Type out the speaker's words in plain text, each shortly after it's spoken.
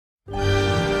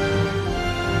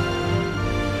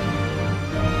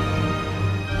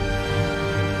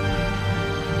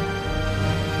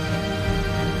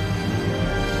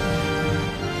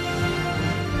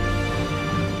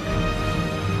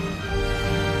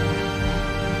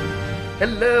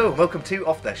Hello, welcome to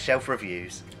Off the Shelf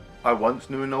Reviews. I once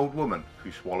knew an old woman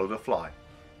who swallowed a fly.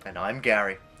 And I'm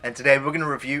Gary. And today we're going to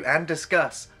review and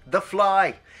discuss The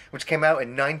Fly, which came out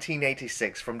in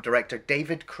 1986 from director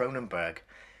David Cronenberg.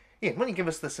 Iain, why don't you give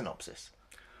us the synopsis?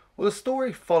 Well, the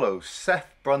story follows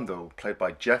Seth Brundle, played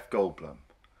by Jeff Goldblum.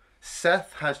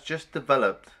 Seth has just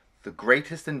developed the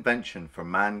greatest invention for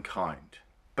mankind.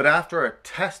 But after a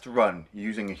test run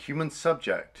using a human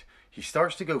subject, he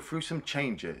starts to go through some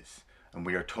changes, and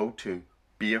we are told to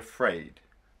be afraid.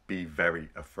 Be very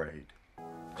afraid.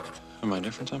 Am I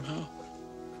different somehow?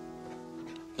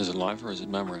 Is it live or is it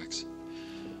Memorex?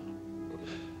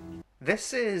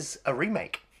 This is a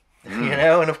remake,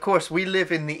 and of course we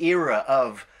live in the era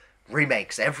of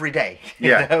remakes every day.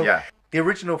 Yeah. The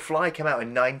original Fly came out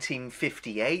in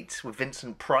 1958 with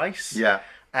Vincent Price. Yeah.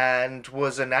 And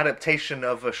was an adaptation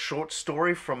of a short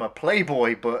story from a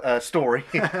Playboy story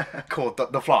called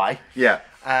The Fly. Yeah.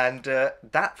 And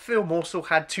that film also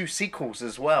had two sequels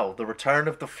as well. The Return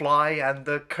of the Fly and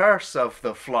The Curse of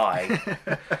the Fly.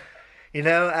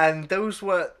 And those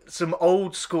were some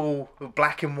old school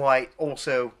black and white,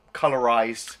 also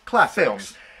colorized Classics.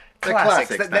 films. They're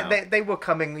Classics. classics now. They were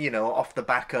coming, off the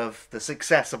back of the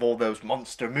success of all those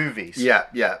monster movies. Yeah.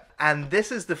 And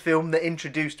this is the film that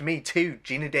introduced me to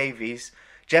Geena Davis,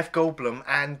 Jeff Goldblum,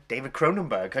 and David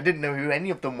Cronenberg. I didn't know who any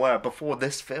of them were before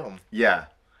this film. Yeah,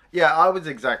 I was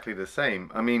exactly the same.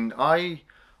 I mean, I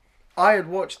had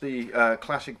watched the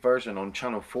classic version on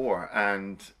Channel 4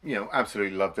 and,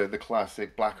 absolutely loved it. The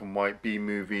classic black and white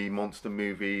B-movie, monster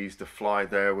movies, The Fly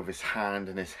there with his hand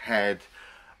and his head.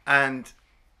 And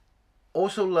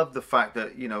also loved the fact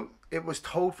that, it was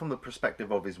told from the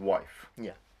perspective of his wife.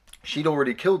 Yeah. She'd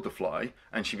already killed the fly,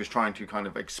 and she was trying to kind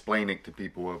of explain it to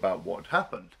people about what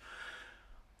happened.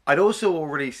 I'd also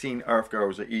already seen Earth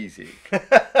Girls Are Easy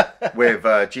with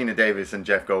Geena Davis and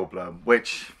Jeff Goldblum,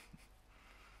 which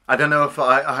I don't know if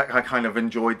I kind of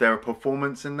enjoyed their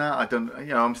performance in that.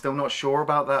 I'm still not sure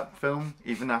about that film,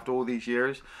 even after all these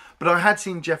years. But I had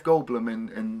seen Jeff Goldblum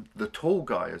in The Tall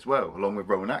Guy as well, along with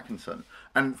Rowan Atkinson,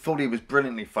 and thought he was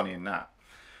brilliantly funny in that.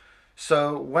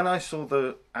 So when I saw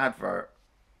the advert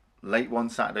late one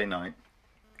Saturday night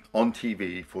on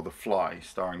TV for The Fly,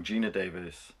 starring Geena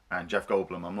Davis and Jeff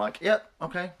Goldblum, I'm like, yep,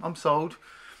 okay, I'm sold.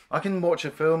 I can watch a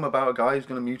film about a guy who's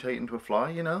going to mutate into a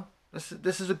fly,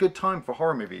 This is a good time for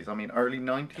horror movies. I mean, early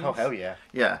 90s. Oh, hell yeah.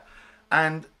 Yeah.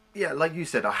 And, yeah, like you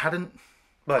said, I hadn't...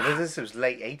 Well, this was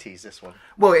late 80s, this one.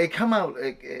 Well, it come out...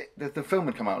 The film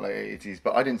had come out late 80s,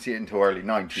 but I didn't see it until early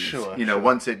 90s. Sure.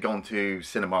 Once it'd gone to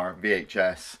cinema,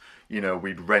 VHS,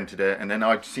 we'd rented it, and then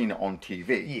I'd seen it on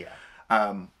TV.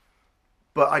 Yeah.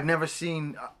 But I'd never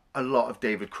seen a lot of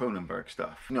David Cronenberg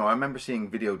stuff. I remember seeing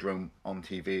Videodrome on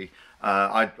TV.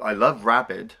 I love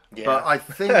Rabid, but I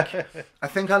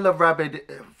think I love Rabid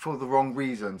for the wrong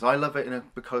reasons. I love it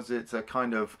because it's a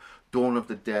kind of Dawn of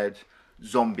the Dead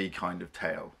zombie kind of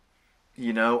tale.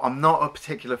 I'm not a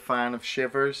particular fan of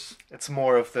Shivers. It's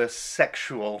more of the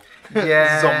sexual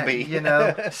zombie.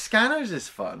 zombie. Scanners is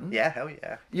fun. Yeah, hell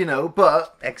yeah.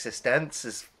 But... Existence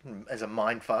is a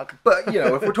mindfuck. But,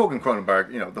 if we're talking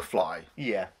Cronenberg, The Fly.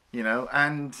 Yeah.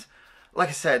 And like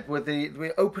I said, with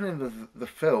the opening of the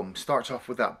film starts off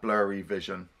with that blurry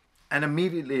vision. And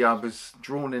immediately I was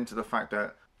drawn into the fact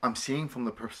that I'm seeing from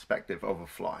the perspective of a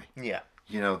fly. Yeah.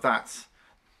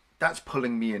 That's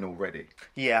pulling me in already.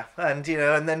 Yeah, and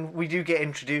and then we do get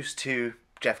introduced to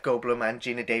Jeff Goldblum and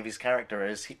Geena Davis' character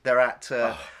as they're at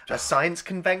a science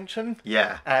convention.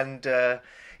 Yeah. And,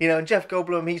 and Jeff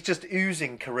Goldblum, he's just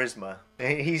oozing charisma.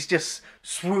 He's just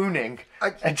swooning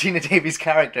at Geena Davis'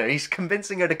 character. He's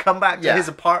convincing her to come back to his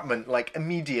apartment,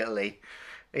 immediately.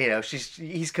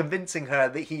 He's convincing her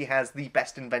that he has the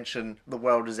best invention the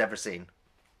world has ever seen.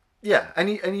 Yeah, and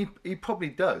he probably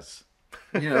does.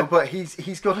 But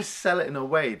he's got to sell it in a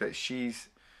way that she's,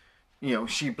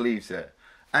 she believes it.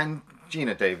 And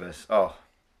Geena Davis,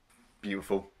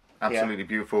 beautiful. Absolutely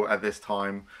beautiful at this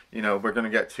time. We're going to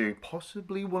get to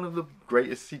possibly one of the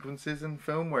greatest sequences in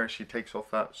film where she takes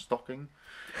off that stocking,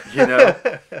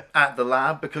 at the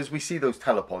lab, because we see those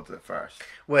telepods at first.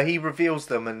 Where he reveals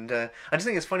them, and I just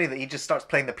think it's funny that he just starts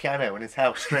playing the piano in his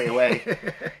house straight away,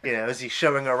 as he's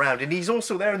showing her around. And he's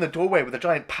also there in the doorway with a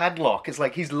giant padlock. It's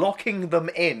like he's locking them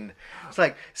in. It's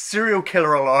like serial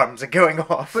killer alarms are going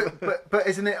off. But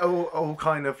isn't it all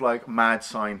kind of like mad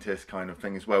scientist kind of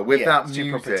thing as well? With that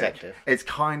music, protective. It's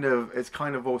kind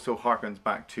of also harkens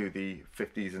back to the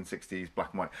 50s and 60s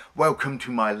black and white. Welcome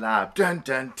to my lab. Dun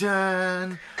dun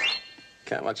dun.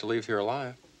 Can't let you leave here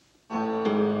alive.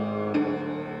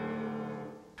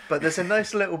 But there's a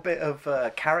nice little bit of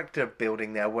character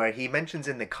building there where he mentions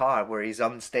in the car where he's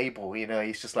unstable. You know,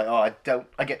 he's just like, oh,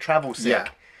 I get travel sick. Yeah.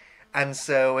 And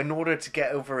so in order to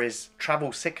get over his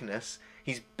travel sickness,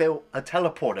 he's built a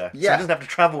teleporter. So he Yeah. doesn't have to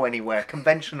travel anywhere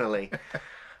conventionally.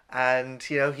 And,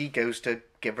 you know, he goes to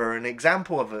give her an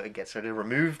example of it and gets her to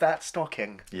remove that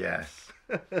stocking. Yes.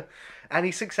 And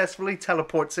he successfully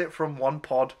teleports it from one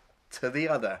pod to the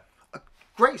other.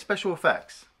 Great special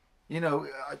effects. You know,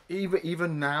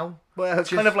 even now. Well, it's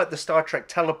kind of like the Star Trek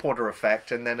teleporter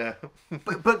effect, and then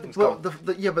But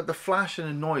the flash and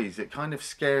the noise, it kind of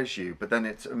scares you, but then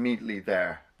it's immediately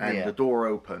there, and the door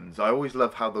opens. I always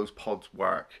love how those pods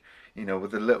work. You know,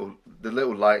 with the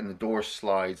little light and the door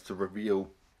slides to reveal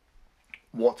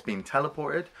what's being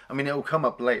teleported. I mean, it will come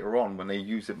up later on when they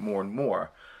use it more and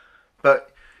more,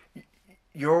 but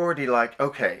you're already like,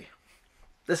 okay,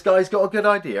 this guy's got a good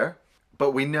idea,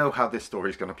 but we know how this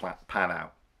story's going to pan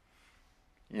out.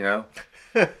 You know?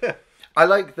 I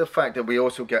like the fact that we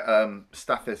also get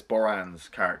Stathis Boran's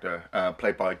character,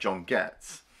 played by John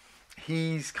Getz.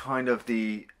 He's kind of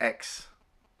the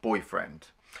ex-boyfriend.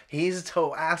 he's a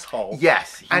total asshole.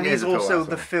 Yes. And he's is a total also asshole.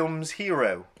 the film's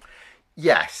hero.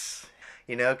 Yes.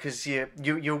 You know, because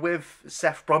you're with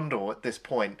Seth Brundle at this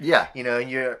point. Yeah. You know,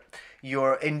 and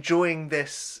you're enjoying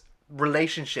this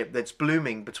relationship that's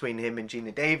blooming between him and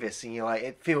Geena Davis, and you're like,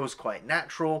 it feels quite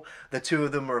natural. The two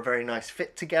of them are a very nice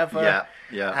fit together. Yeah,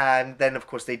 yeah. And then of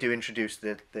course they do introduce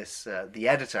the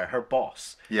editor, her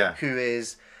boss. Yeah. Who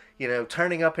is, you know,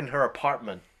 turning up in her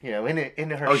apartment, you know, in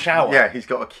her shower. Yeah, he's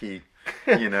got a key.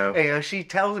 You know. You know, she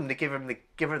tells him to give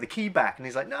her the key back, and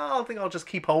he's like, no, I think I'll just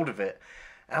keep hold of it.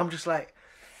 And I'm just like,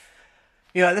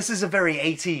 you know, this is a very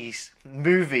 80s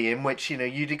movie in which, you know,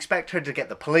 you'd expect her to get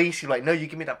the police. You're like, no, you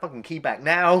give me that fucking key back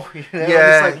now. You know?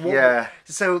 Yeah, It's like, what? yeah.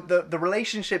 So the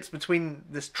relationships between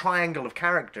this triangle of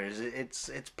characters, it's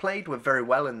played with very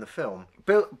well in the film.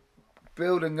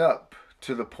 Building up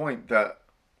to the point that,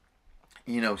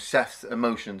 you know, Seth's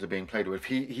emotions are being played with.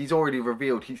 He's already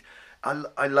revealed.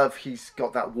 I love he's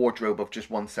got that wardrobe of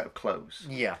just one set of clothes.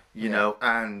 Yeah. You know,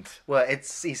 and... Well,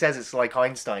 he says it's like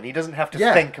Einstein. He doesn't have to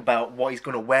Yeah. think about what he's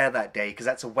going to wear that day, because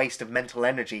that's a waste of mental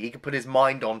energy. He can put his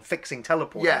mind on fixing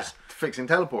teleporters. Yeah, fixing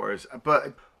teleporters.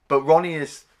 But Ronnie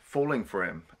is falling for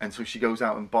him, and so she goes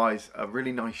out and buys a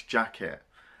really nice jacket.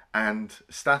 And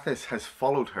Stathis has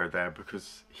followed her there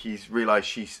because he's realised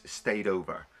she's stayed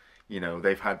over. You know,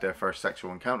 they've had their first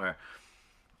sexual encounter.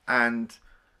 And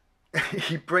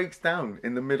he breaks down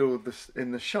in the middle of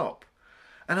in the shop.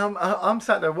 And I'm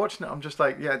sat there watching it. I'm just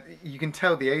like, yeah, you can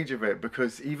tell the age of it,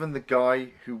 because even the guy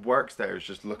who works there is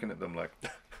just looking at them like...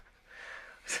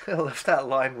 I love that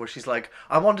line where she's like,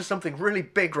 I'm onto something really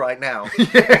big right now.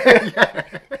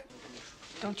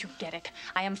 Don't you get it?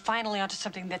 I am finally onto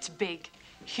something that's big,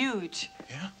 huge.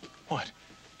 Yeah? What?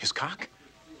 His cock?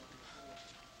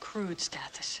 Crude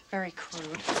status. Very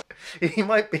crude. He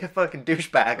might be a fucking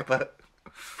douchebag, but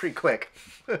pretty quick.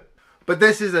 But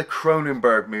this is a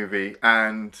Cronenberg movie,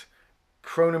 and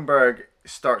Cronenberg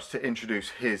starts to introduce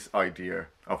his idea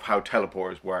of how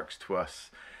teleporters works to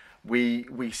us.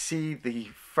 We see the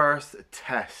first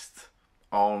test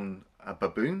on a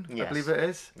baboon, Yes. I believe it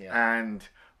is. Yeah. And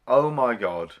oh my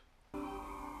god.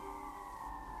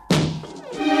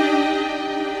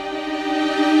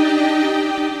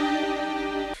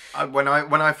 When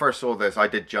I first saw this, I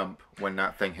did jump when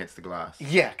that thing hits the glass.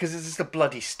 Yeah, because it's just a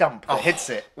bloody stump that hits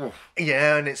it. Oof.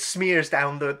 Yeah, and it smears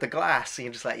down the glass, and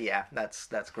you're just like, yeah, that's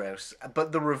gross.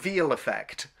 But the reveal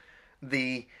effect,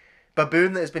 the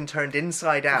baboon that has been turned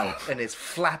inside out and is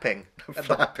flapping at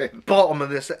the bottom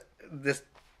of this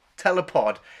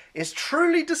telepod is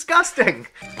truly disgusting.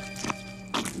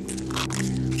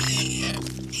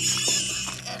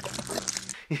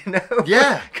 You know?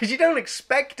 Yeah. Because you don't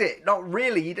expect it. Not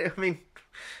really. You don't,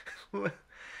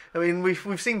 I mean,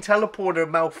 we've seen teleporter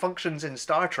malfunctions in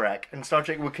Star Trek, and Star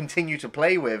Trek would continue to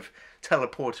play with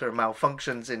teleporter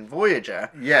malfunctions in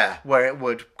Voyager. Yeah. Where it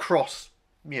would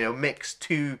mix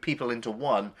two people into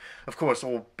one. Of course,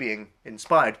 all being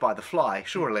inspired by The Fly,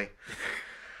 surely.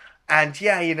 And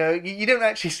yeah, you know, you don't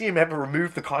actually see him ever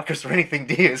remove the carcass or anything,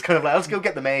 do you? It's kind of like, let's go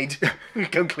get the maid.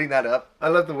 Go clean that up. I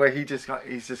love the way he's just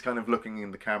kind of looking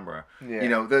in the camera. Yeah. You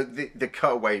know, the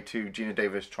cutaway to Geena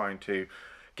Davis trying to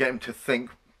get him to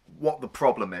think what the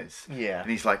problem is. Yeah. And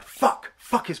he's like, fuck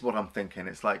is what I'm thinking.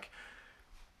 It's like,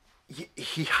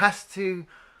 he has to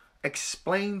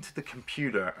explain to the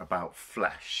computer about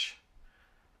flesh.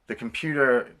 The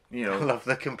computer, you know... I love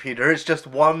the computer. It's just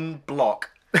one block.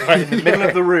 Right in the middle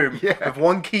of the room, with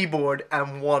one keyboard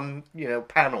and one,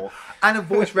 panel. And a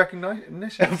voice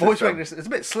recognition. Voice recognition. It's a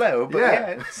bit slow, but yeah,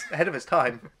 it's ahead of its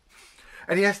time.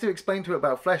 And he has to explain to her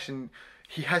about flesh, and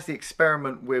he has the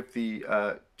experiment with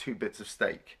the 2 bits of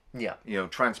steak. Yeah. You know,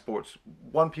 transports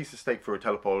 1 piece of steak for a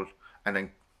telepod and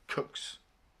then cooks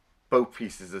both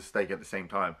pieces of steak at the same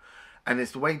time. And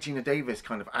it's the way Geena Davis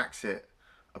kind of acts it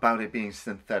about it being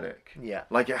synthetic. Yeah.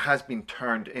 Like it has been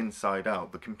turned inside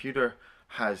out. The computer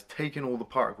has taken all the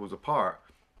particles apart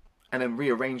and then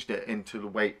rearranged it into the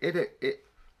way it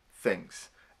thinks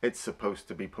it's supposed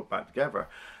to be put back together.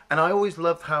 And I always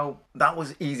loved how that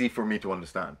was easy for me to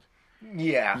understand.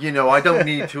 Yeah. You know, I don't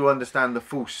need to understand the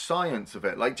full science of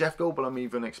it. Like Jeff Goldblum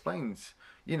even explains,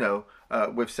 you know,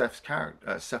 with Seth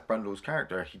Brundle's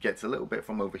character, he gets a little bit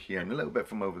from over here and a little bit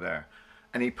from over there,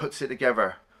 and he puts it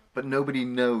together, but nobody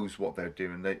knows what they're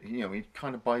doing. They, you know, he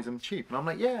kind of buys them cheap. And I'm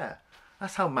like, yeah,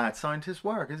 that's how mad scientists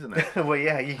work, isn't it? Well,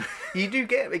 yeah, you do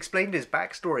get explained his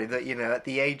backstory that, you know, at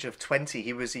the age of 20,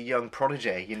 he was a young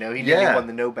prodigy. You know, he nearly won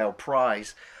the Nobel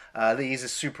Prize. That he's a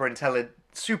super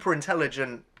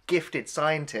intelligent, gifted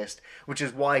scientist, which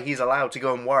is why he's allowed to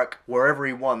go and work wherever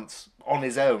he wants on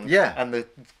his own. Yeah. And the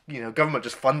government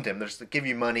just fund him. They just give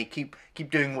you money, keep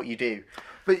doing what you do.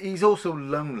 But he's also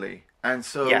lonely, and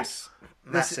so yes,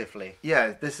 massively.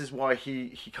 This is why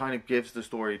he kind of gives the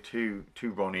story to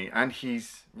Ronnie, and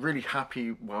he's really happy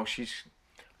while she's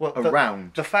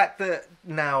around. The fact that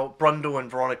now Brundle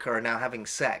and Veronica are now having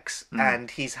sex,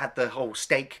 and he's had the whole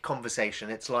steak conversation.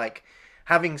 It's like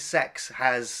having sex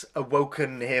has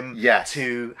awoken him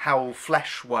to how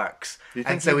flesh works,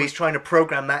 and so he's trying to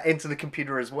program that into the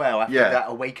computer as well after that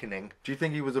awakening. Do you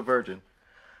think he was a virgin?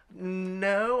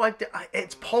 No,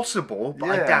 it's possible, but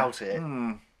I doubt it.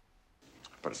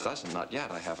 But it doesn't, not yet.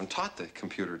 I haven't taught the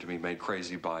computer to be made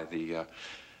crazy by the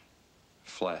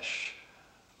flesh,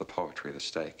 the poetry, the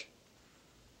steak.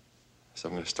 So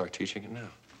I'm going to start teaching it now.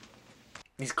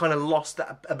 He's kind of lost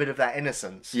a bit of that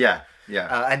innocence. Yeah.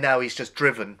 And now he's just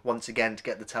driven once again to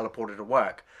get the teleporter to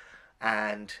work.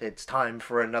 And it's time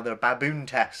for another baboon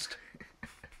test.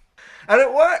 And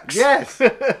it works! Yes!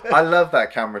 I love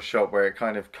that camera shot where it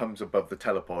kind of comes above the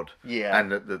telepod. Yeah.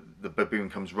 And the baboon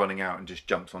comes running out and just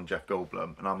jumps on Jeff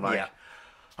Goldblum. And I'm like,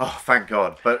 oh, thank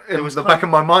God. But in the back of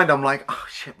my mind, I'm like, oh,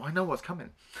 shit, I know what's coming.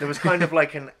 There was kind of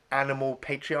like an animal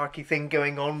patriarchy thing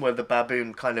going on where the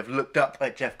baboon kind of looked up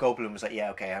at Jeff Goldblum and was like, yeah,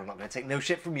 okay, I'm not going to take no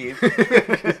shit from you.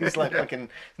 He's like fucking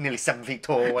nearly 7 feet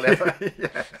tall or whatever.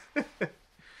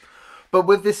 But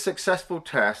with this successful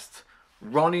test,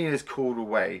 Ronnie is called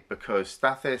away because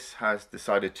Stathis has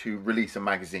decided to release a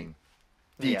magazine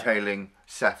detailing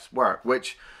Seth's work,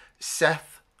 which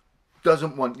Seth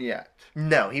doesn't want yet.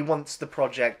 No, he wants the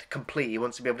project complete. He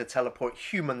wants to be able to teleport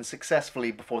humans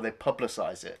successfully before they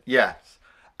publicize it. Yes.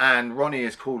 And Ronnie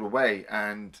is called away,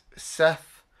 and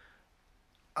Seth,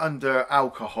 under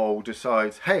alcohol,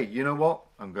 decides, hey, you know what?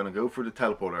 I'm going to go for the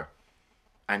teleporter.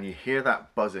 And you hear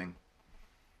that buzzing,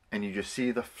 and you just see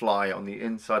the fly on the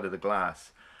inside of the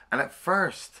glass. And at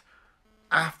first,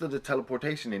 after the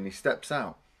teleportation and he steps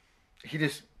out, he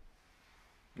just,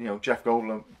 you know, Jeff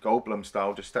Goldblum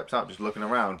style, just steps out, just looking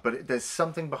around. But there's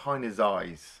something behind his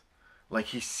eyes. Like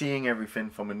he's seeing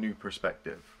everything from a new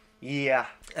perspective. Yeah,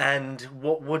 and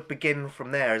what would begin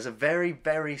from there is a very,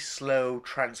 very slow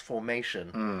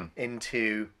transformation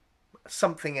into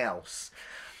something else.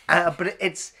 But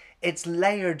it's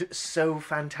layered so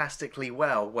fantastically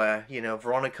well, where, you know,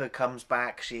 Veronica comes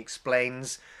back, she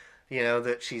explains, you know,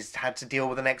 that she's had to deal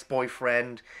with an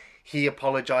ex-boyfriend. He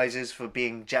apologizes for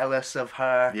being jealous of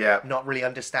her, not really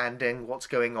understanding what's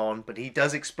going on, but he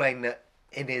does explain that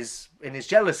in his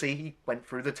jealousy, he went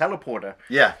through the teleporter.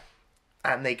 Yeah.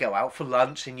 And they go out for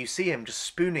lunch, and you see him just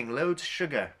spooning loads of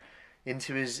sugar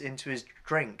into his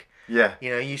drink. Yeah. You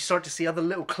know, you start to see other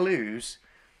little clues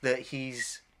that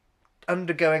he's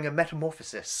undergoing a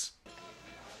metamorphosis.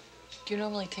 Do you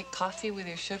normally take coffee with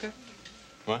your sugar?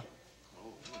 What?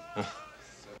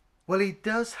 Well, he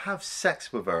does have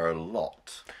sex with her a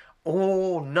lot.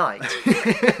 All night.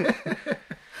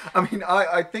 I mean,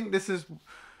 I think this is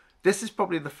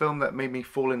probably the film that made me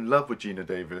fall in love with Geena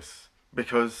Davis,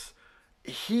 because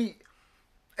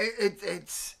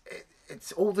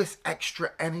it's all this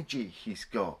extra energy he's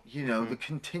got, you know, the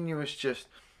continuous just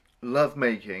love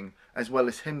making, as well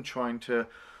as him trying to,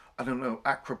 I don't know,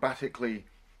 acrobatically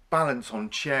balance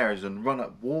on chairs and run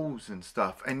up walls and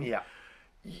stuff. And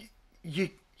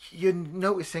you're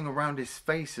noticing around his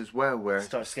face as well, where it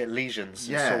starts to get lesions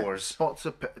and sores. Spots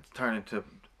are turning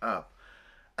up,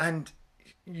 and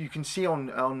you can see on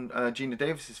Geena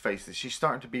Davis's face that she's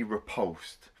starting to be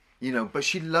repulsed, you know, but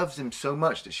she loves him so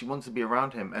much that she wants to be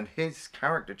around him. And his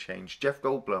character change, Jeff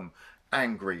Goldblum,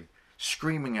 angry,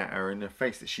 screaming at her in her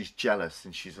face that she's jealous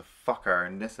and she's a fucker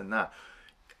and this and that,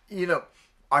 you know,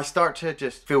 I start to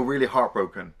just feel really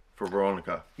heartbroken for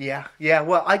Veronica. Yeah,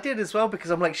 well, I did as well, because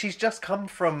I'm like, she's just come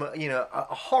from, a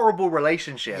horrible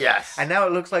relationship. Yes. And now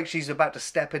it looks like she's about to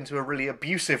step into a really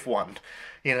abusive one,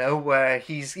 where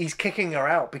he's kicking her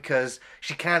out because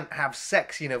she can't have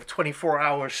sex, 24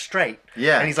 hours straight.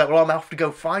 Yeah. And he's like, well, I'm going to have to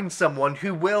go find someone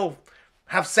who will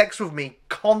have sex with me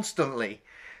constantly,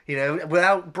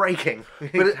 without breaking,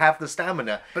 have the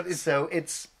stamina. So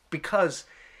it's because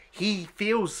he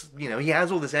feels, he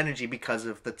has all this energy because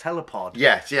of the telepod.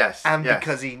 Yes. And yes.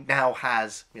 because he now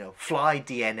has, fly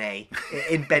DNA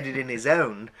embedded in his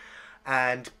own.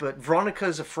 But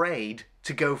Veronica's afraid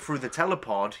to go through the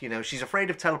telepod. She's afraid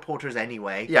of teleporters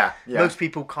anyway. Yeah. Most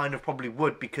people kind of probably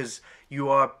would, because you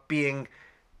are being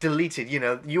deleted.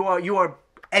 You are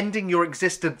ending your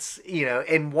existence,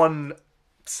 in one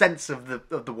sense of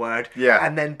the word,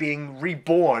 and then being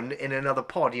reborn in another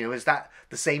pod. Is that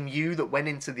the same you that went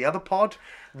into the other pod?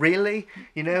 Really?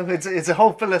 It's a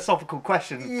whole philosophical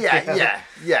question. Yeah.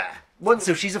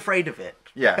 So she's afraid of it.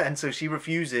 Yeah. And so she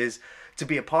refuses to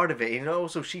be a part of it.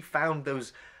 Also she found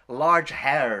those large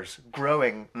hairs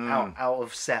growing out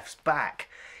of Seth's back.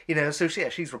 So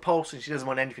she's repulsed and she doesn't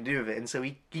want anything to do with it. And so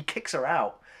he kicks her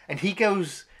out, and he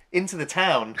goes into the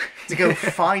town to go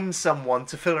find someone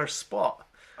to fill her spot.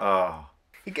 Oh.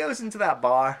 He goes into that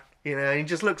bar, and he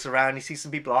just looks around. He sees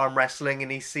some people arm wrestling,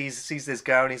 and he sees this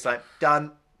girl, and he's like,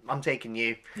 "Done. I'm taking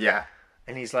you." Yeah.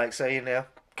 And he's like, "So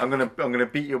I'm gonna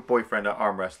beat your boyfriend at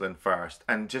arm wrestling first,"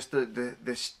 and just the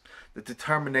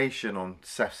determination on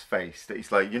Seth's face that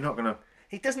he's like, "You're not gonna."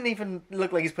 He doesn't even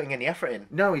look like he's putting any effort in.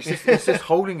 No, he's just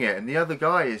holding it, and the other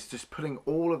guy is just putting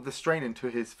all of the strain into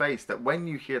his face. That when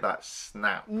you hear that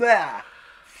snap, nah.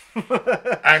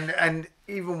 and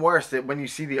even worse, that when you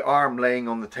see the arm laying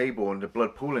on the table and the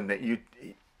blood pooling, that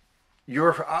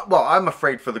you're well, I'm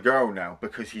afraid for the girl now,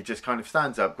 because he just kind of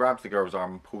stands up, grabs the girl's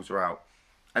arm and pulls her out,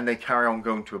 and they carry on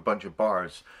going to a bunch of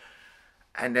bars,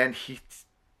 and then he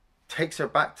takes her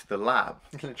back to the lab.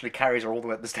 He literally carries her all the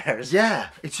way up the stairs. Yeah,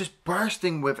 it's just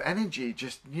bursting with energy,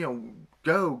 just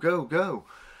go,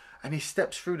 and he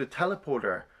steps through the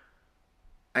teleporter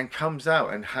and comes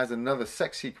out and has another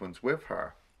sex sequence with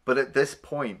her. But at this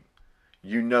point,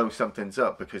 something's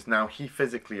up, because now he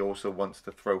physically also wants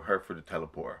to throw her through the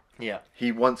teleporter. Yeah.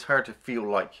 He wants her to feel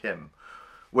like him,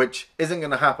 which isn't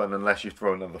going to happen unless you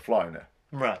throw another fly in it.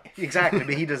 Right, exactly,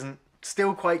 but he doesn't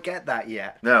still quite get that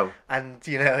yet. No. And,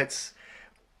 it's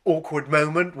awkward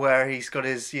moment where he's got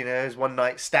his, his one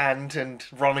night stand and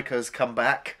Veronica's come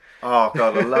back. Oh,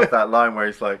 God, I love that line where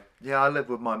he's like, "Yeah, I live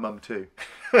with my mum too."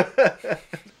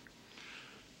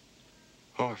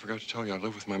 Oh, I forgot to tell you, I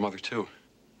live with my mother, too.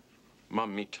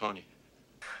 Mom, meet Tony.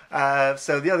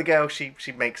 So the other girl, she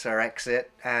makes her exit,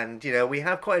 and, we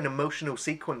have quite an emotional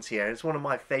sequence here. It's one of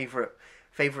my favourite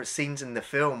scenes in the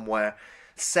film, where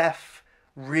Seth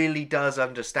really does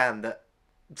understand that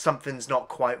something's not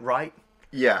quite right.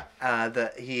 Yeah.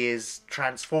 That he is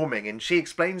transforming, and she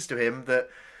explains to him that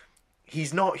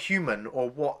he's not human, or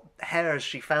what hairs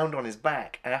she found on his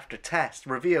back after test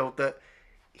revealed that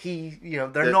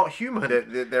they're not human.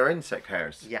 They're insect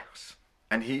hairs. Yes.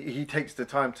 And he takes the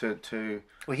time to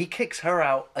Well, he kicks her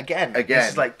out again.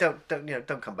 He's like,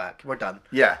 don't come back. We're done.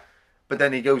 Yeah. But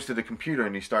then he goes to the computer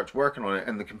and he starts working on it,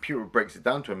 and the computer breaks it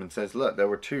down to him and says, "Look, there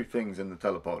were two things in the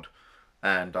telepod,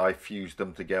 and I fused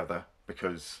them together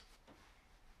because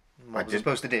What was I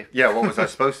supposed to do? Yeah, what was I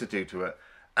supposed to do to it?"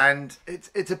 And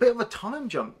it's a bit of a time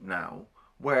jump now,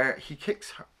 where he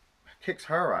kicks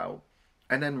her out,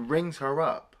 and then rings her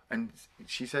up, and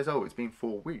she says, "Oh, it's been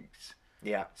 4 weeks."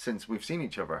 Yeah. Since we've seen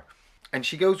each other, and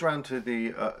she goes round to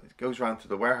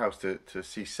the warehouse to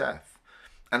see Seth,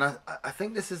 and I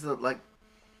think this is the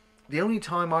only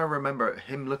time I remember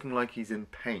him looking like he's in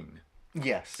pain.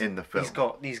 Yes. In the film,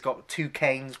 he's got two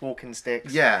canes, walking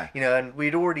sticks. Yeah. And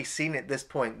we'd already seen at this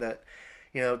point that,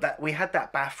 that we had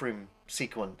that bathroom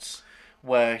sequence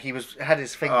where he had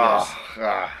his fingers,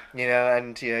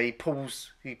 and he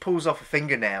pulls off a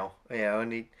fingernail,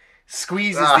 and he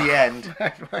squeezes the end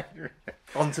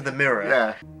onto the mirror.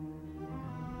 Yeah.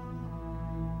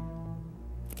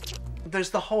 There's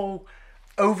the whole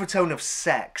overtone of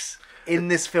sex in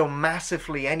this film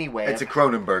massively anyway. It's a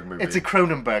Cronenberg movie. It's a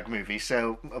Cronenberg movie,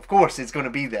 so of course it's going to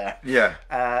be there. Yeah.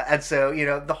 And so,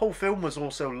 the whole film was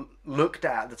also looked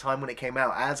at the time when it came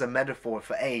out as a metaphor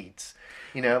for AIDS.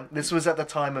 This was at the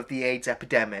time of the AIDS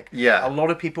epidemic. Yeah. A lot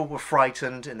of people were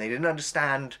frightened and they didn't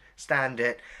understand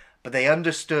it. But they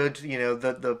understood,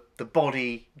 the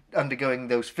body undergoing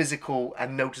those physical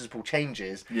and noticeable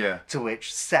changes, Yeah. to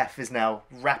which Seth is now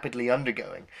rapidly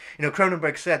undergoing.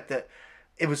 Cronenberg said that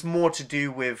it was more to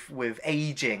do with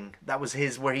aging. That was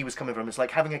where he was coming from. It's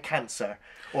like having a cancer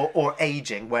or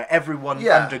aging, where everyone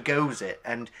undergoes it.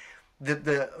 And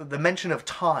the mention of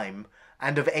time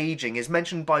and of aging is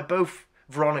mentioned by both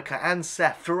Veronica and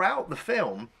Seth throughout the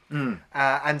film.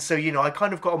 And so, I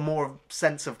kind of got a more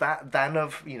sense of that than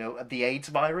of, the AIDS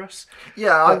virus.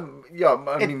 Yeah, I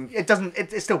mean...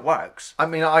 It still works. I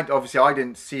mean, I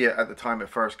didn't see it at the time it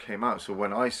first came out, so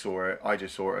when I saw it, I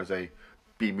just saw it as a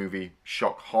B-movie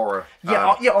shock horror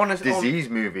disease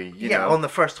movie, you know. On the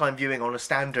first time viewing on a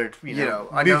standard,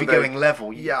 movie-going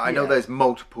level. I know there's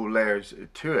multiple layers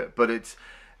to it, but it's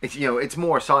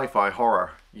more sci-fi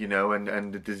horror,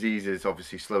 and the disease is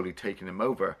obviously slowly taking him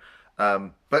over.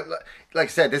 But like I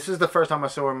said, this is the first time I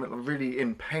saw him really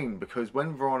in pain, because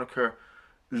when Veronica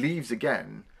leaves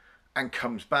again and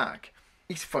comes back,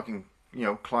 he's fucking,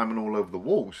 climbing all over the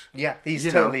walls. Yeah, he's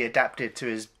totally adapted to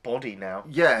his body now.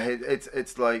 Yeah,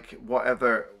 it's like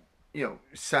whatever,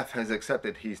 Seth has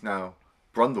accepted, he's now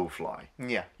Brundlefly.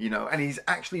 Yeah. And he's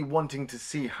actually wanting to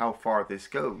see how far this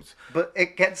goes. But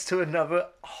it gets to another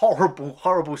horrible,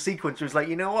 horrible sequence where it's like,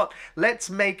 you know what? Let's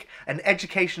make an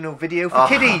educational video for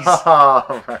kiddies.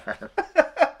 Oh, man.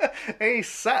 And he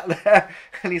sat there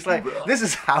and he's like, this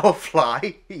is how a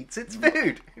fly eats its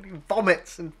food. And he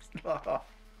vomits and...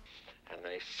 And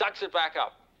then he sucks it back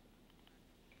up.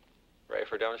 Ready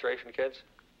for a demonstration, kids?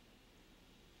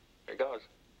 Here goes.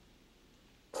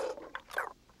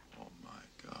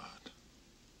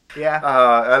 Yeah.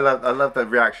 I love the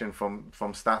reaction from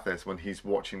Stathis when he's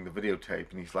watching the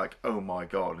videotape and he's like, oh my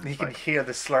god. And you can hear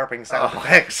the slurping sound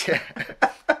effects. Yeah.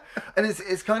 And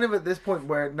it's kind of at this point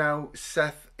where now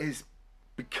Seth is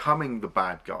becoming the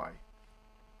bad guy.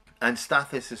 And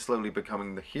Stathis is slowly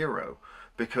becoming the hero,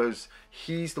 because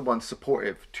he's the one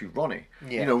supportive to Ronnie.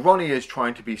 Yeah. Ronnie is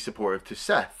trying to be supportive to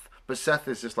Seth, but Seth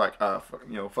is just like,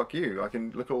 fuck you. I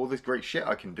can look at all this great shit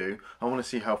I can do. I want to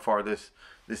see how far this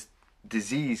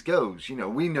disease goes.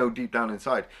 We know deep down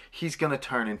inside he's gonna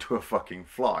turn into a fucking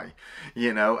fly,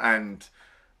 and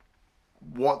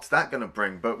what's that gonna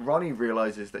bring? But Ronnie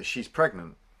realizes that she's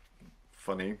pregnant.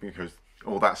 Funny, because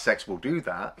all that sex will do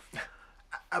that.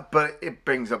 But it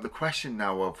brings up the question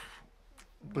now of,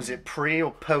 was it pre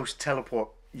or post teleport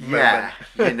moment?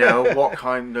 What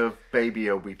kind of baby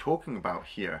are we talking about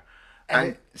here?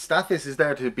 And Stathis is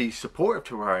there to be supportive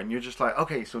to her, and you're just like,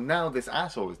 okay, so now this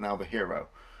asshole is now the hero.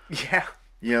 Yeah.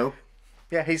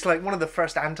 Yeah, he's like one of the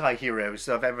first anti-heroes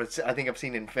I think I've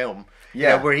seen in film.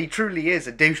 Yeah. Where he truly is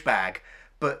a douchebag,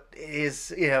 but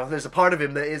is, there's a part of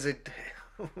him that is a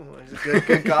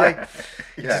good guy.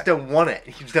 You just don't want it.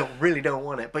 You just really don't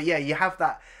want it. But yeah, you have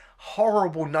that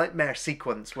horrible nightmare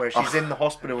sequence where she's in the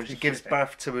hospital and she gives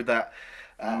birth to that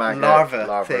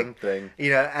larva thing.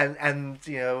 And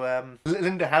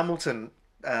Linda Hamilton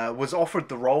was offered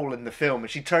the role in the film,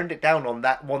 and she turned it down on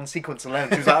that one sequence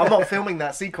alone. She was like, I'm not filming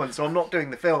that sequence, so I'm not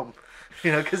doing the film,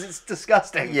 because it's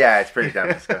disgusting. Yeah, it's pretty damn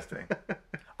disgusting.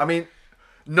 I mean,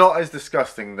 not as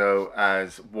disgusting though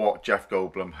as what Jeff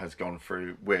Goldblum has gone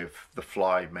through with the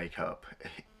Fly makeup.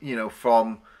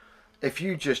 If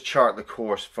you just chart the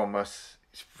course from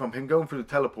him going through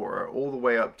the teleporter all the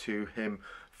way up to him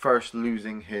first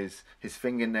losing his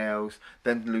fingernails,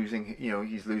 then losing,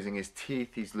 he's losing his teeth,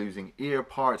 he's losing ear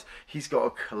parts. He's got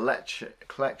a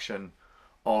collection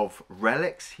of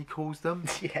relics, he calls them.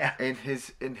 Yeah. In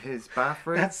his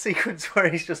bathroom. That sequence where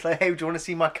he's just like, hey, do you want to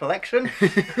see my collection?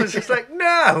 I was just like,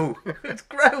 no, it's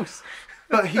gross.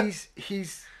 But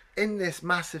he's in this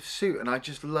massive suit, and I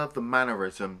just love the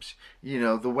mannerisms.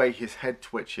 The way his head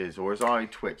twitches or his eye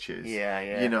twitches.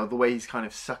 Yeah. The way he's kind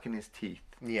of sucking his teeth.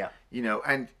 Yeah.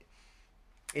 And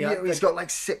he's got like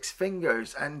 6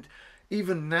 fingers, and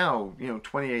even now,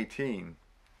 2018,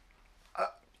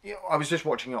 I was just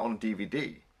watching it on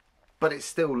DVD, but it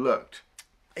still looked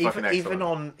even in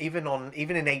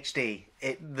HD,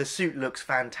 the suit looks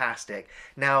fantastic.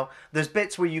 Now, there's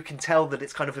bits where you can tell that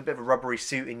it's kind of a bit of a rubbery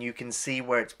suit, and you can see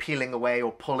where it's peeling away or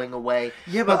pulling away.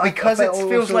 Yeah, but because it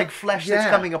feels like flesh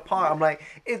that's coming apart, I'm like,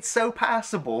 it's so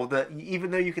passable that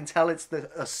even though you can tell it's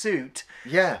a suit,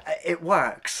 it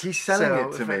works. He's selling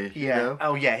it to me. Yeah.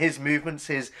 Oh yeah, his movements,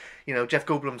 his Jeff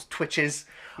Goldblum's twitches.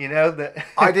 That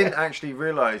I didn't actually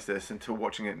realize this until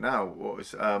watching it now.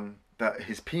 Was that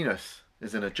his penis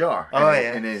is in a jar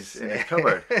in his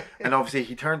cupboard. And obviously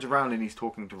he turns around and he's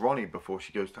talking to Ronnie before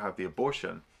she goes to have the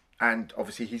abortion. And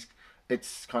obviously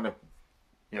it's kind of,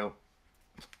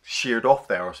 sheared off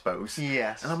there, I suppose.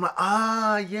 Yes. And I'm like,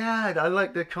 I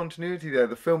like the continuity there.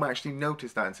 The film actually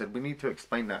noticed that and said, we need to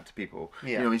explain that to people.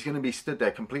 Yeah. He's going to be stood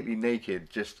there completely naked,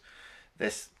 just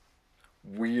this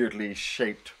weirdly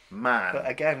shaped man. But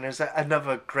again, there's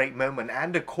another great moment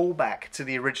and a callback to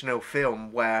the original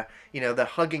film where, you know, they're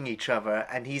hugging each other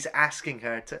and he's asking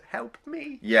her to help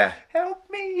me. Yeah. Help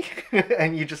me.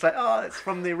 And you're just like, oh, it's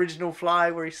from the original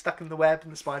Fly where he's stuck in the web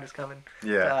and the spider's coming.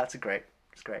 Yeah. It's great.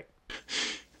 It's great.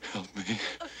 Help me.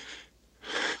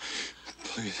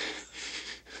 Please.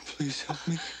 Please help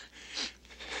me.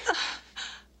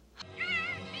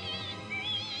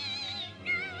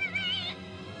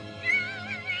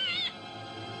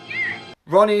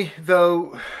 Ronnie,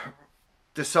 though,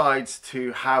 decides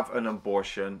to have an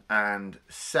abortion, and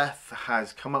Seth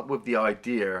has come up with the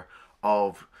idea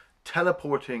of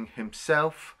teleporting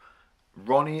himself,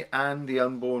 Ronnie, and the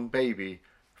unborn baby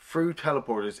through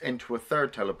teleporters into a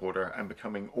third teleporter and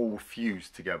becoming all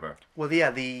fused together. Well,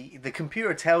 yeah, the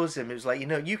computer tells him, it was like, you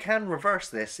know, you can reverse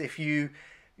this if you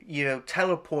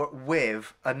teleport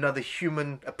with another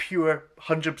human, a pure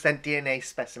 100% DNA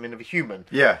specimen of a human.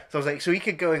 Yeah. So I was like, so he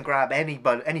could go and grab any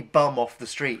bum off the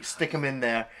street, stick him in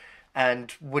there,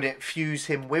 and would it fuse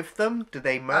him with them? Do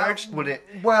they merge? Would it?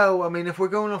 Well, I mean, if we're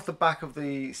going off the back of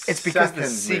the It's because the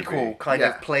sequel movie, kind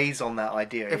of plays on that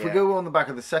idea. If we go on the back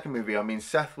of the second movie, I mean,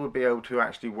 Seth would be able to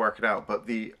actually work it out. But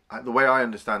the way I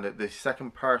understand it, the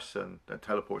second person that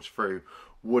teleports through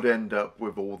would end up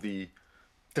with all the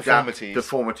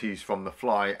deformities from the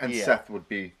Fly, and Seth would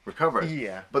be recovered.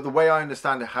 Yeah. But the way I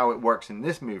understand it, how it works in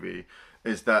this movie,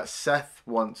 is that Seth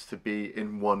wants to be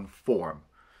in one form.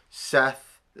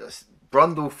 Seth,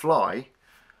 Brundle Fly,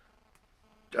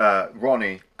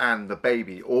 Ronnie, and the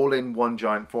baby all in one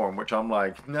giant form, which I'm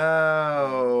like,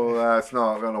 no, that's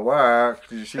not going to work.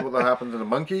 Did you see what that happened to the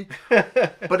monkey?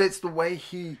 But it's the way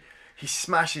he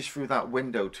smashes through that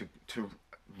window to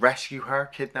rescue her,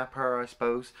 kidnap her, I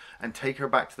suppose, and take her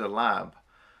back to the lab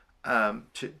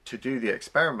to do the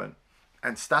experiment.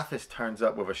 And Stathis turns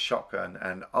up with a shotgun,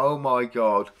 and oh my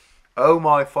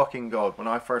fucking god, when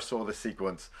I first saw the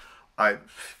sequence, I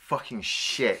fucking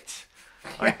shit.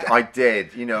 I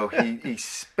did. You know, he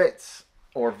spits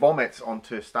or vomits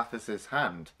onto Stathis's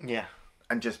hand. Yeah.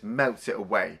 And just melts it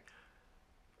away.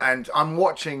 And I'm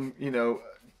watching, you know,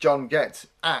 John Getz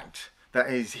act. That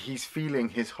is, he's feeling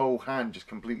his whole hand just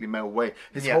completely melt away.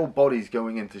 His whole body's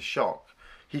going into shock.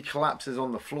 He collapses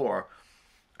on the floor,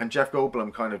 and Jeff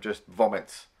Goldblum kind of just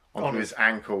vomits onto his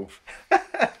ankle.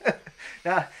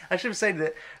 Now, I should say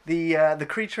that the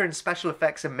creature and special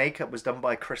effects and makeup was done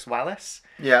by Chris Wallace.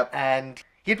 Yeah. And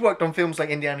he'd worked on films like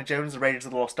Indiana Jones and Raiders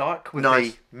of the Lost Ark with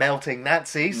the melting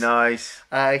Nazis. Nice.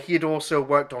 He had also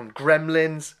worked on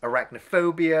Gremlins,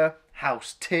 Arachnophobia,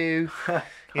 House 2,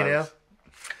 you know.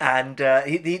 And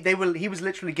he was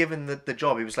literally given the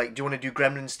job. He was like, do you want to do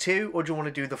Gremlins 2 or do you want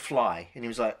to do The Fly? And he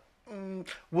was like,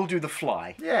 we'll do The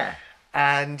Fly. Yeah.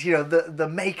 And, you know, the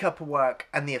makeup work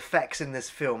and the effects in this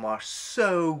film are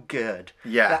so good.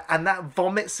 Yeah. And that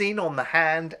vomit scene on the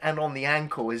hand and on the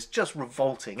ankle is just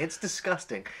revolting. It's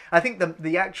disgusting. I think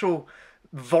the actual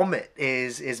vomit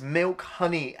is milk,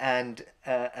 honey, and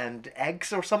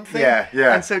eggs or something. Yeah,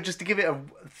 yeah. And so just to give it a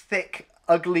thick,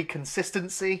 ugly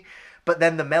consistency... But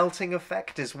then the melting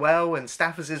effect as well, and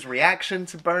Stathis' reaction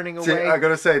to burning away. See, I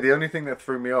gotta say, the only thing that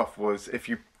threw me off was if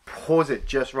you pause it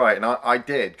just right, and I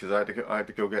did, because I had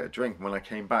to go get a drink. When I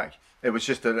came back, it was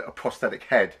just a prosthetic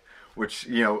head, which,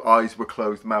 you know, eyes were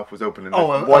closed, mouth was open, and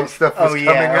white stuff was coming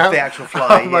out. The actual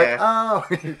Fly. I'm like, oh,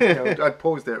 you know, I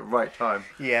paused it at the right time.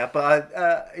 Yeah, but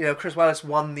you know, Chris Wallace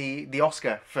won the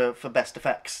Oscar for best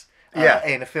effects.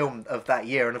 In a film of that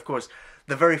year, and of course.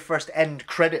 The very first end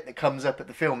credit that comes up at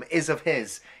the film is of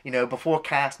his. You know, before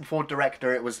cast, before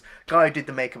director, it was guy who did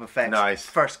the makeup effects. Nice.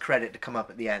 First credit to come up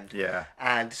at the end. Yeah.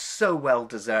 And so well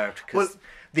deserved, because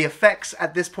the effects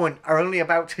at this point are only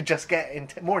about to just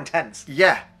get more intense.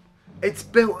 Yeah. It's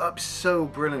built up so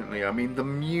brilliantly. I mean, the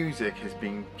music has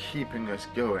been keeping us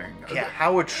going. Yeah,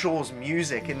 Howard Shore's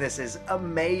music in this is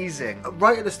amazing.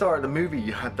 Right at the start of the movie,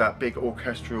 you had that big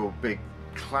orchestral, big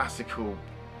classical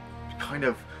kind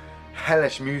of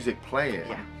hellish music playing,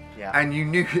 and you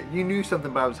knew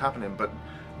something bad was happening. But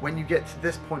when you get to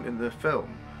this point in the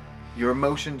film, your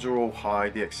emotions are all high,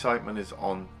 the excitement is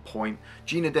on point.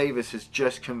 Geena Davis has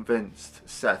just convinced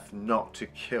Seth not to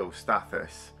kill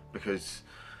Stathis, because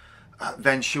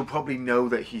then she'll probably know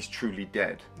that he's truly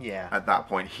dead. Yeah. At that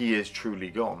point, he is truly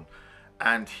gone.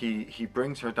 And he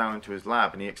brings her down into his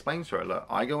lab, and he explains to her, look,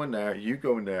 I go in there, you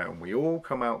go in there, and we all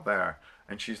come out there.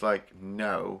 And she's like,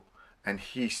 no. And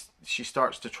she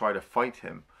starts to try to fight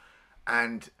him,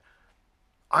 and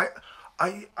I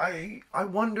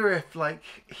wonder if, like,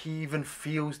 he even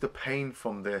feels the pain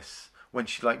from this when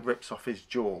she, like, rips off his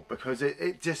jaw, because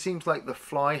it just seems like the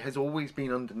Fly has always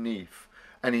been underneath,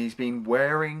 and he's been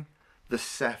wearing the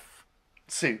Seth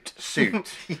suit.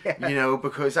 Yeah. You know,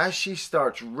 because as she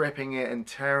starts ripping it and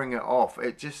tearing it off,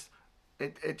 it just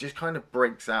kind of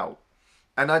breaks out.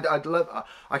 And I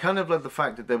kind of love the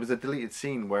fact that there was a deleted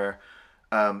scene where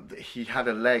he had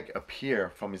a leg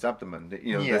appear from his abdomen.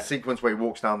 You know, the sequence where he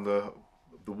walks down the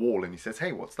wall and he says,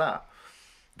 "Hey, what's that?"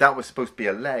 That was supposed to be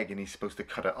a leg, and he's supposed to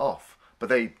cut it off. But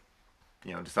they,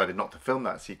 you know, decided not to film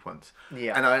that sequence.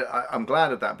 Yeah. And I'm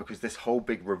glad of that, because this whole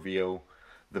big reveal,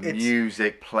 the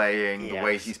music playing, the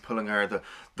way he's pulling her,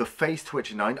 the face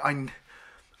twitching.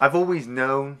 I've always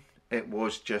known it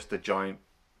was just a giant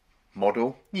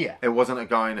model. Yeah. It wasn't a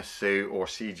guy in a suit or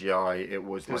CGI. It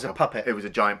was a puppet. It was a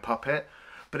giant puppet.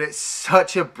 But it's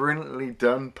such a brilliantly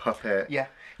done puppet. Yeah.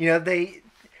 You know,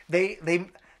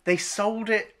 they sold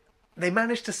it. They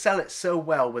managed to sell it so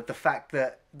well with the fact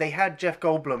that they had Jeff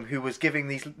Goldblum, who was giving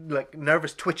these like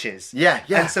nervous twitches. Yeah.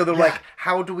 And so they're like,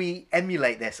 how do we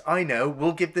emulate this? I know,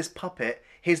 we'll give this puppet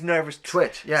his nervous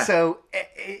twitch. Yeah. So,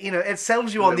 you know, it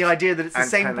sells you on the idea that it's the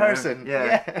same person.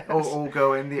 Yeah. Yes. All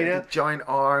go in the giant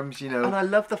arms, you know. And I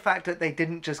love the fact that they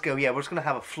didn't just go, we're just going to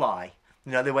have a fly.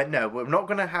 You know, they went, no, we're not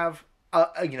going to have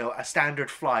a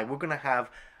standard fly. We're going to have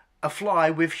a fly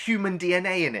with human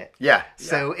DNA in it. Yeah.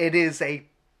 So it is a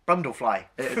Brundlefly.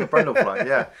 It's a Brundlefly,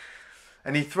 yeah.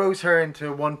 And he throws her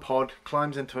into one pod,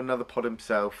 climbs into another pod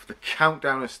himself. The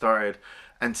countdown has started.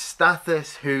 And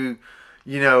Stathis, who,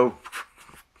 you know,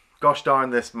 gosh darn,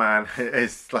 this man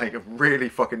is like really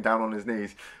fucking down on his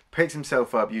knees, picks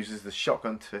himself up, uses the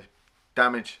shotgun to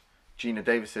damage Geena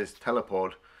Davis's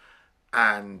telepod,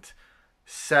 and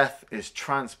Seth is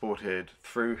transported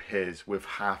through his with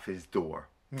half his door.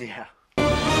 Yeah.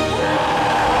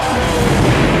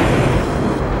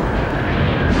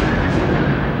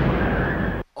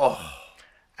 Oh,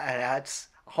 and that's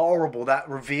horrible. That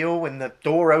reveal when the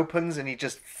door opens and he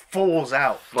just falls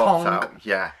out. Flops out,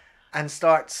 yeah. And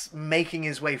starts making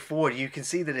his way forward. You can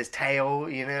see that his tail,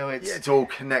 you know, it's all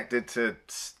connected to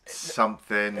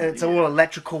something. It's all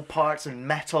electrical parts and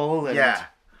metal. And, yeah.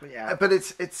 But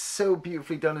it's so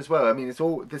beautifully done as well. I mean,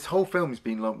 this whole film has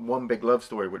been like one big love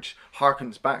story, which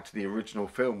harkens back to the original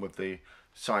film with the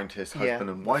scientist husband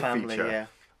and wife feature. Yeah.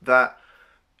 That,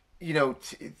 you know,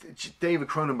 David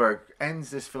Cronenberg ends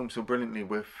this film so brilliantly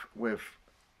with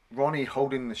Ronnie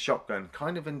holding the shotgun,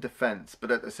 kind of in defense,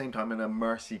 but at the same time in a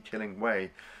mercy-killing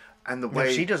way. And the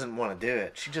way she doesn't want to do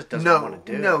it. She just doesn't want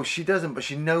to do it. No, she doesn't. But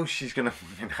she knows she's gonna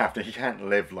have to. He can't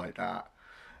live like that.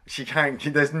 She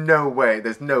can't. There's no way.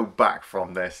 There's no back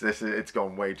from this. It's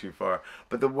gone way too far.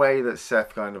 But the way that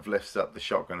Seth kind of lifts up the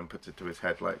shotgun and puts it to his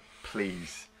head, like,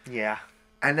 please. Yeah.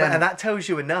 And that tells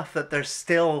you enough that there's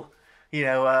still, you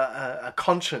know, a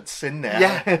conscience in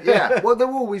there. Yeah. Well,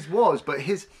 there always was, but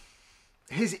his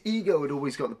ego had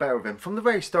always got the better of him. From the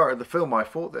very start of the film, I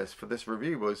thought this for this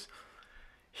review was,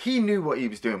 he knew what he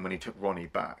was doing when he took Ronnie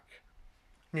back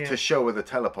to show her the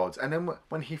telepods. And then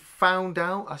when he found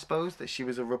out, I suppose, that she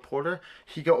was a reporter,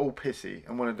 he got all pissy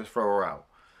and wanted to throw her out.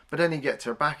 But then he gets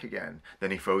her back again.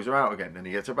 Then he throws her out again. Then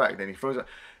he gets her back. Then he throws her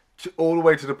all the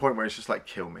way to the point where it's just like,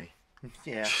 kill me.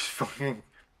 Yeah. Just fucking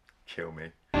kill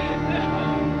me.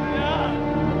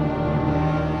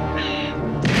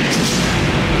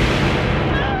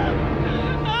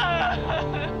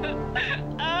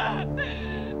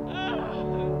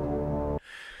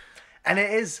 And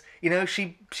it is, you know,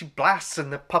 she blasts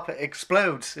and the puppet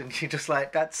explodes, and she just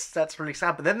like, that's really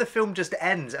sad. But then the film just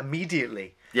ends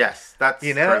immediately. Yes, that's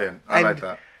brilliant. I like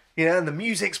that. You know, and the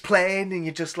music's playing, and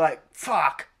you're just like,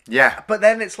 fuck. Yeah. But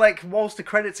then it's like, whilst the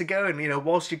credits are going, you know,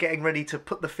 whilst you're getting ready to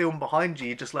put the film behind you,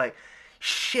 you're just like,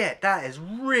 shit, that is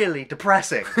really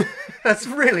depressing. That's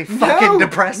really fucking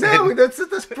depressing. No,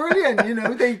 that's brilliant. You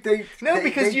know, they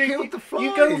because you killed the fly.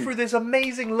 You go through this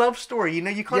amazing love story. You know,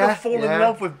 you kind of fall in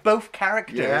love with both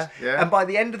characters. Yeah. And by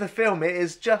the end of the film, it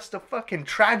is just a fucking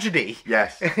tragedy.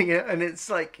 Yes. You know, and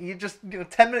it's like, you just, you know,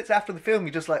 10 minutes after the film,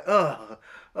 you're just like, ugh,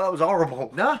 that was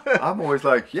horrible. No, I'm always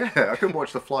like, yeah, I could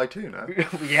watch The Fly too now.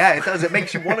 Yeah, it does. It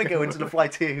makes you want to go into The Fly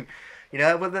too. You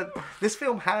know, but this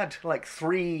film had like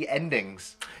 3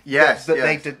 endings. Yes,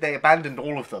 they abandoned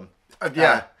all of them.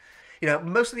 Yeah. You know,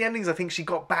 most of the endings I think she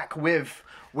got back with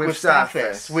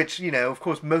Stathis, which, you know, of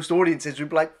course, most audiences would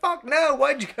be like, "Fuck no!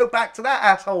 Why'd you go back to that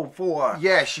asshole for?"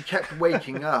 Yeah, she kept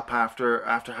waking up after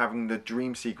having the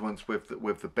dream sequence with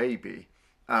the baby.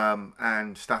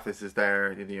 And Stathis is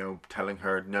there, you know, telling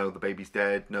her, no, the baby's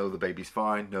dead, no, the baby's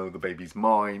fine, no, the baby's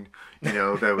mine. You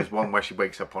know, there was one where she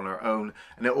wakes up on her own,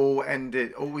 and it all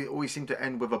always seemed to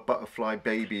end with a butterfly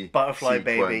baby sequence,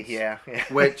 baby, yeah.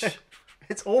 Which...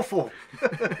 it's awful.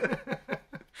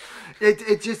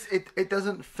 It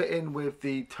doesn't fit in with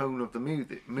the tone of the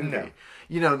movie. No.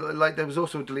 You know, like there was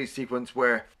also a delete sequence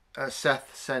where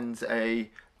Seth sends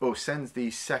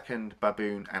the second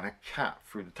baboon and a cat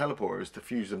through the teleporters to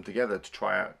fuse them together to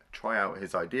try out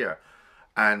his idea,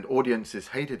 and audiences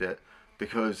hated it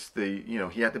because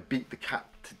he had to beat the cat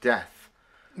to death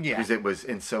because it was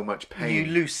in so much pain. You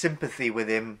lose sympathy with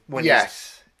him when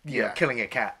he's killing a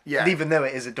cat. Yeah. And even though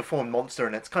it is a deformed monster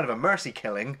and it's kind of a mercy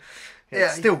killing,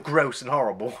 it's still gross and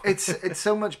horrible. It's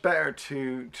so much better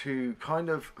to kind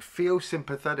of feel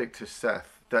sympathetic to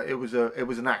Seth that it was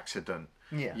an accident.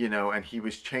 Yeah. You know, and he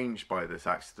was changed by this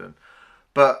accident.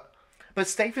 But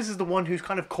Staples is the one who's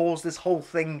kind of caused this whole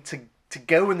thing to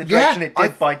go in the direction it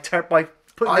did by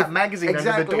putting that magazine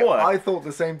under the door. I thought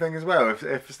the same thing as well. If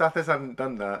Stathis hadn't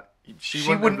done that, she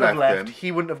wouldn't have left him.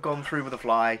 He wouldn't have gone through with the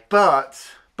fly.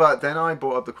 But then I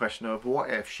brought up the question of what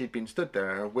if she'd been stood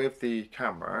there with the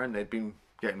camera and they'd been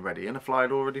getting ready and a fly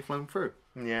had already flown through.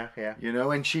 Yeah. You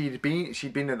know, and she'd been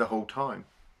there the whole time.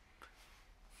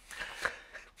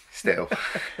 Still.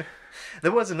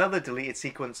 There was another deleted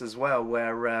sequence as well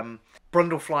where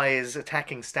Brundlefly is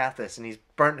attacking Stathis and he's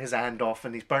burnt his hand off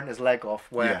and he's burnt his leg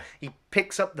off, where he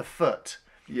picks up the foot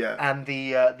and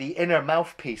the inner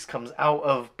mouthpiece comes out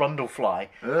of Brundlefly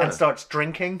and starts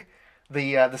drinking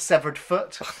the severed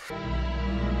foot.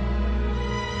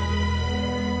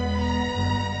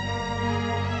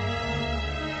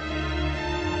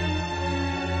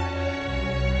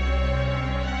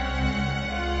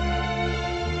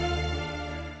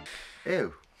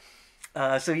 Ew.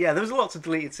 So yeah, there was lots of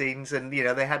deleted scenes, and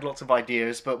they had lots of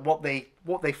ideas. But what they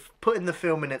put in the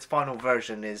film in its final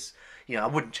version is, I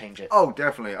wouldn't change it. Oh,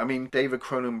 definitely. I mean, David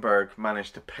Cronenberg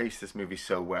managed to pace this movie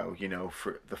so well.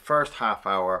 For the first half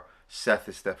hour, Seth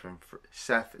is stepping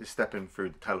through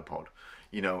the telepod.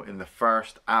 In the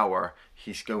first hour,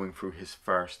 he's going through his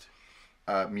first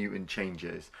mutant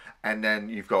changes, and then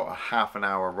you've got a half an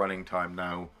hour running time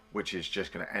now, which is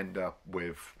just going to end up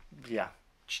with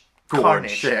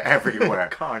carnage shit everywhere.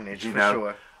 Carnage, for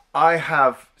sure. I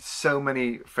have so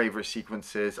many favorite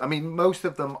sequences. I mean, most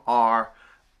of them are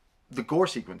the gore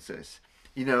sequences.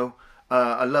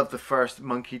 I love the first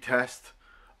monkey test.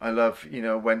 I love,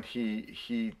 when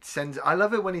he sends. I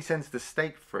love it when he sends the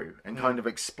stake through and kind of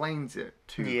explains it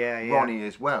to Ronnie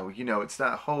as well. It's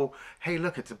that whole, hey,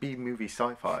 look, it's a B movie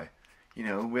sci-fi.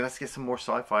 Let's get some more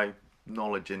sci-fi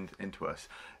knowledge into us.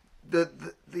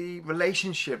 The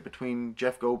relationship between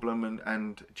Jeff Goldblum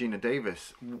and Geena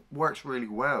Davis works really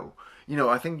well.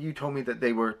 I think you told me that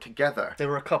they were together. They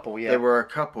were a couple, yeah. They were a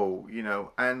couple,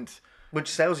 and which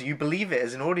sells you believe it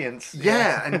as an audience.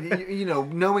 Yeah,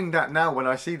 and knowing that now, when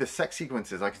I see the sex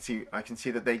sequences, I can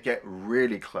see that they get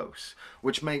really close,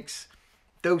 which makes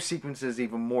those sequences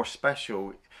even more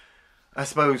special. I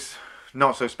suppose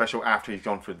not so special after he's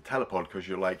gone through the telepod, because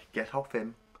you're like, get off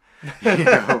him.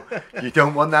 You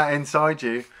don't want that inside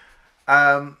you.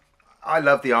 I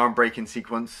love the arm breaking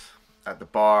sequence at the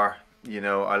bar.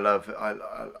 I love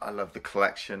the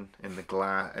collection in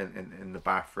the in the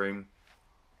bathroom.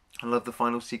 I love the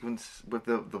final sequence with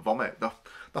the vomit.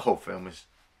 The whole film is.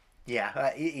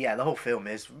 The whole film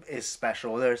is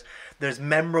special. There's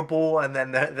memorable, and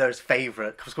then there's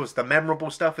favourite. Of course, the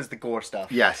memorable stuff is the gore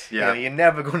stuff. Yes, yeah. You're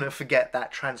never going to forget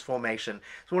that transformation.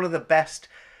 It's one of the best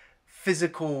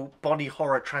physical body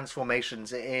horror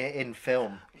transformations in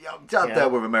film. Up there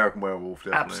with American Werewolf,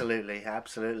 definitely.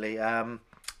 Absolutely.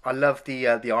 I love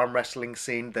the arm wrestling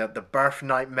scene, the birth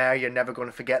nightmare you're never going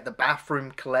to forget, the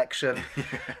bathroom collection,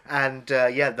 and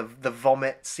the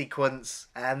vomit sequence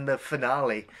and the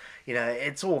finale.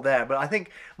 It's all there. But I think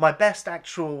my best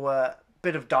actual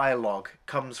bit of dialogue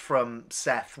comes from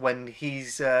Seth when he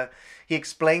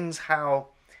explains how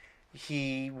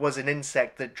he was an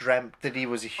insect that dreamt that he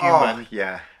was a human. Oh,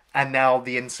 yeah. And now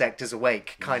the insect is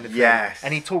awake, kind of thing. Yes.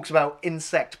 And he talks about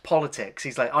insect politics.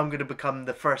 He's like, I'm going to become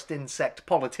the first insect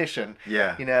politician.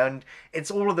 Yeah. And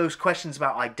it's all of those questions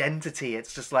about identity.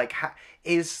 It's just like,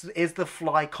 is the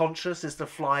fly conscious? Is the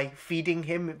fly feeding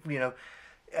him,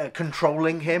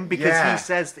 controlling him? Because he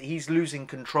says that he's losing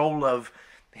control of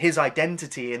his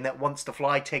identity, and that once the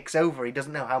fly takes over, he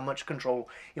doesn't know how much control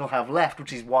he'll have left,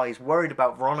 which is why he's worried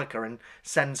about Veronica and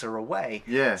sends her away.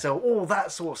 Yeah. So all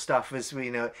that sort of stuff is,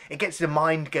 it gets the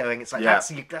mind going. It's like, that's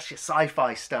your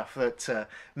sci-fi stuff that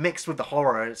mixed with the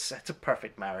horror. It's a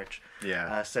perfect marriage.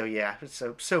 Yeah.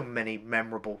 So many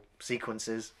memorable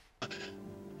sequences. I'm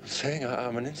saying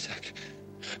I'm an insect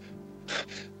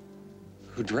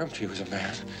who dreamt he was a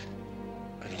man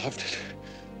and loved it.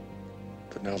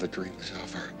 But now the dream is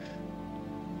over,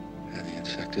 and the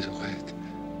insect is awake.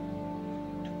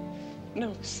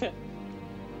 No, Seth.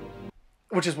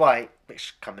 Which is why,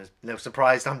 which comes as no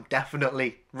surprise, I'm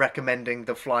definitely recommending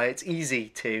The Fly. It's easy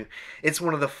to. It's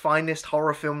one of the finest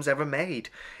horror films ever made.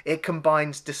 It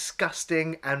combines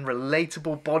disgusting and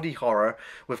relatable body horror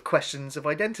with questions of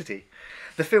identity.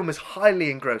 The film is highly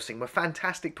engrossing with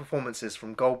fantastic performances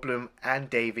from Goldblum and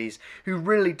Davies, who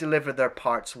really deliver their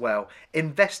parts well,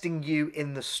 investing you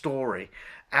in the story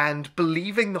and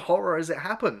believing the horror as it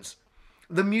happens.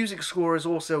 The music score is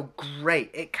also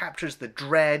great. It captures the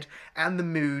dread and the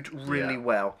mood really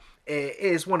well. It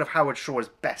is one of Howard Shore's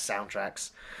best soundtracks.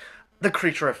 The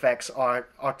creature effects are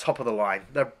top of the line.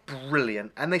 They're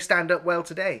brilliant and they stand up well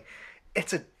today.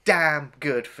 It's a damn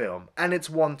good film, and it's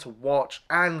one to watch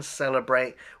and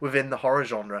celebrate within the horror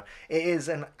genre. It is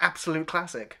an absolute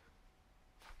classic.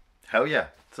 Hell yeah,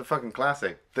 it's a fucking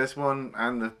classic. This one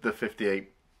and the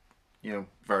 58,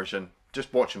 version.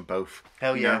 Just watch them both.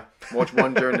 Hell yeah. Watch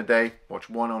one during the day, watch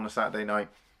one on a Saturday night.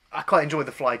 I quite enjoy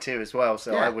The Fly too as well,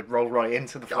 so I would roll right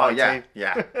into The Fly too.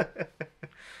 Yeah.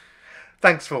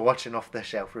 Thanks for watching Off the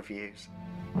Shelf Reviews.